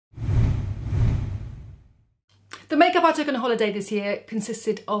The makeup I took on a holiday this year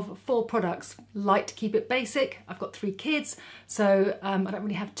consisted of 4 products. Like to keep it basic. I've got 3 kids, so I don't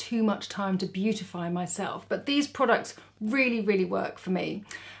really have too much time to beautify myself. But these products really, really work for me.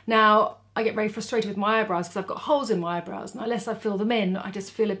 Now, I get very frustrated with my eyebrows because I've got holes in my eyebrows, and unless I fill them in, I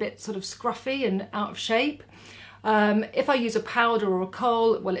just feel a bit sort of scruffy and out of shape. If I use a powder or a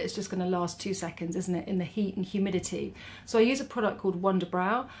kohl, well, it's just going to last 2 seconds, isn't it, in the heat and humidity. So I use a product called Wonder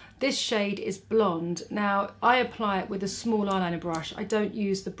Brow. This shade is blonde. Now, I apply it with a small eyeliner brush. I don't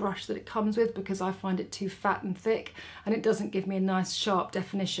use the brush that it comes with because I find it too fat and thick, and it doesn't give me a nice sharp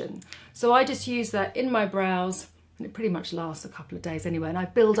definition. So I just use that in my brows, and it pretty much lasts a couple of days anyway, and I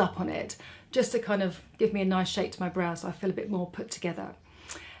build up on it just to kind of give me a nice shape to my brows so I feel a bit more put together.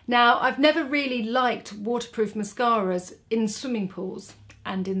 Now, I've never really liked waterproof mascaras in swimming pools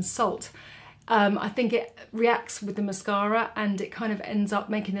and in salt. I think it reacts with the mascara and it kind of ends up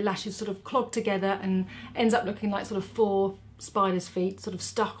making the lashes sort of clog together and ends up looking like sort of 4 spiders' feet sort of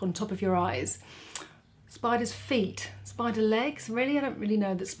stuck on top of your eyes. Spiders' feet? Spider legs? Really? I don't really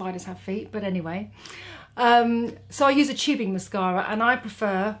know that spiders have feet, but anyway. So I use a tubing mascara, and I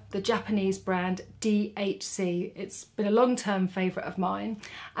prefer the Japanese brand DHC. It's been a long-term favourite of mine,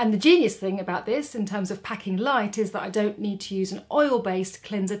 and the genius thing about this in terms of packing light is that I don't need to use an oil-based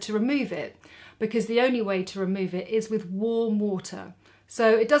cleanser to remove it, because the only way to remove it is with warm water.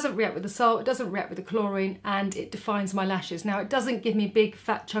 So it doesn't react with the salt, it doesn't react with the chlorine, and it defines my lashes. Now, it doesn't give me big,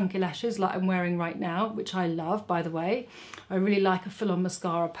 fat, chunky lashes like I'm wearing right now, which I love, by the way. I really like a full-on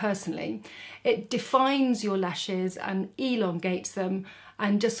mascara personally. It defines your lashes and elongates them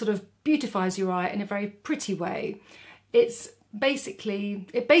and just sort of beautifies your eye in a very pretty way. It basically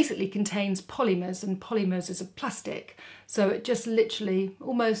contains polymers, and polymers is a plastic. So it just literally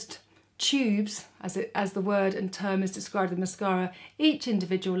almost tubes, as the word and term is described in mascara, each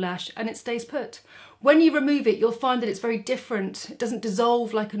individual lash, and it stays put. When you remove it, you'll find that it's very different. It doesn't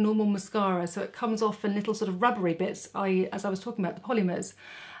dissolve like a normal mascara, so it comes off in little sort of rubbery bits, i.e. as I was talking about, the polymers.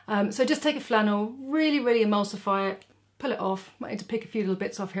 So just take a flannel, really, really emulsify it, pull it off. Might need to pick a few little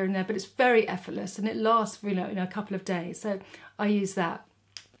bits off here and there, but it's very effortless and it lasts for, a couple of days. So I use that.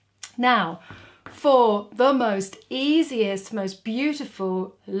 Now, for the most easiest, most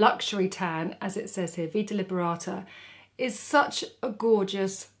beautiful luxury tan, as it says here, Vita Liberata, is such a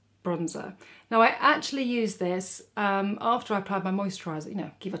gorgeous bronzer. Now, I actually use this after I applied my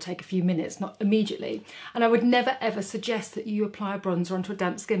moisturiser, give or take a few minutes, not immediately. And I would never ever suggest that you apply a bronzer onto a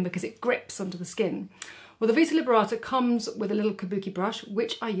damp skin because it grips onto the skin. Well, the Vita Liberata comes with a little kabuki brush,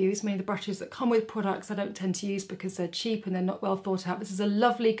 which I use. Many of the brushes that come with products I don't tend to use because they're cheap and they're not well thought out. This is a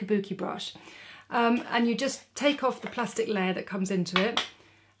lovely kabuki brush. And you just take off the plastic layer that comes into it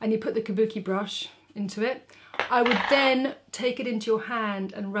and you put the kabuki brush into it. I would then take it into your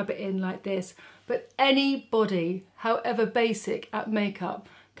hand and rub it in like this. But anybody, however basic at makeup,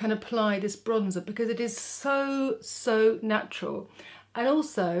 can apply this bronzer because it is so, so natural. And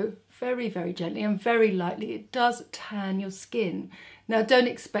also very, very gently and very lightly, it does tan your skin. Now, don't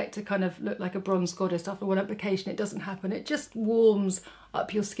expect to kind of look like a bronze goddess after one application. It doesn't happen. It just warms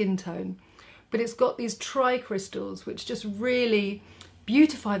up your skin tone. But it's got these tri-crystals which just really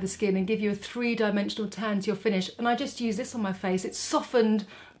beautify the skin and give you a 3-dimensional tan to your finish. And I just use this on my face. It softened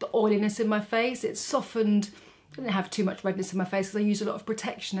the oiliness in my face. It softened, I didn't have too much redness in my face because I used a lot of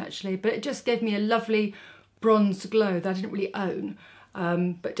protection actually, but it just gave me a lovely bronzed glow that I didn't really own.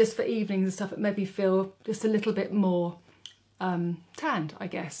 But just for evenings and stuff, it made me feel just a little bit more tanned, I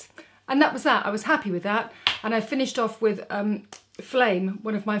guess. And that was that. I was happy with that. And I finished off with Flame,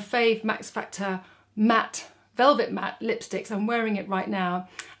 one of my fave Max Factor matte, velvet matte lipsticks. I'm wearing it right now,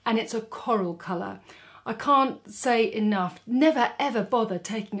 and it's a coral colour. I can't say enough, never ever bother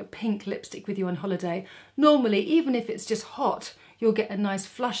taking a pink lipstick with you on holiday. Normally, even if it's just hot, you'll get a nice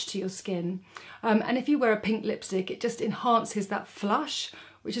flush to your skin. And if you wear a pink lipstick, it just enhances that flush,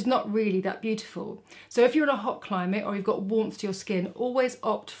 which is not really that beautiful. So if you're in a hot climate or you've got warmth to your skin, always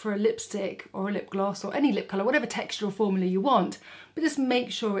opt for a lipstick or a lip gloss or any lip colour, whatever texture or formula you want, but just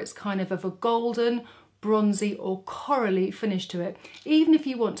make sure it's kind of a golden, bronzy or corally finish to it. Even if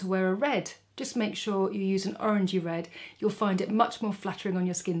you want to wear a red, just make sure you use an orangey red. You'll find it much more flattering on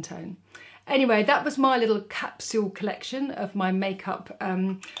your skin tone. Anyway, that was my little capsule collection of my makeup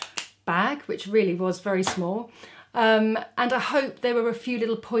bag, which really was very small. And I hope there were a few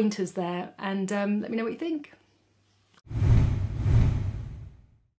little pointers there, and let me know what you think.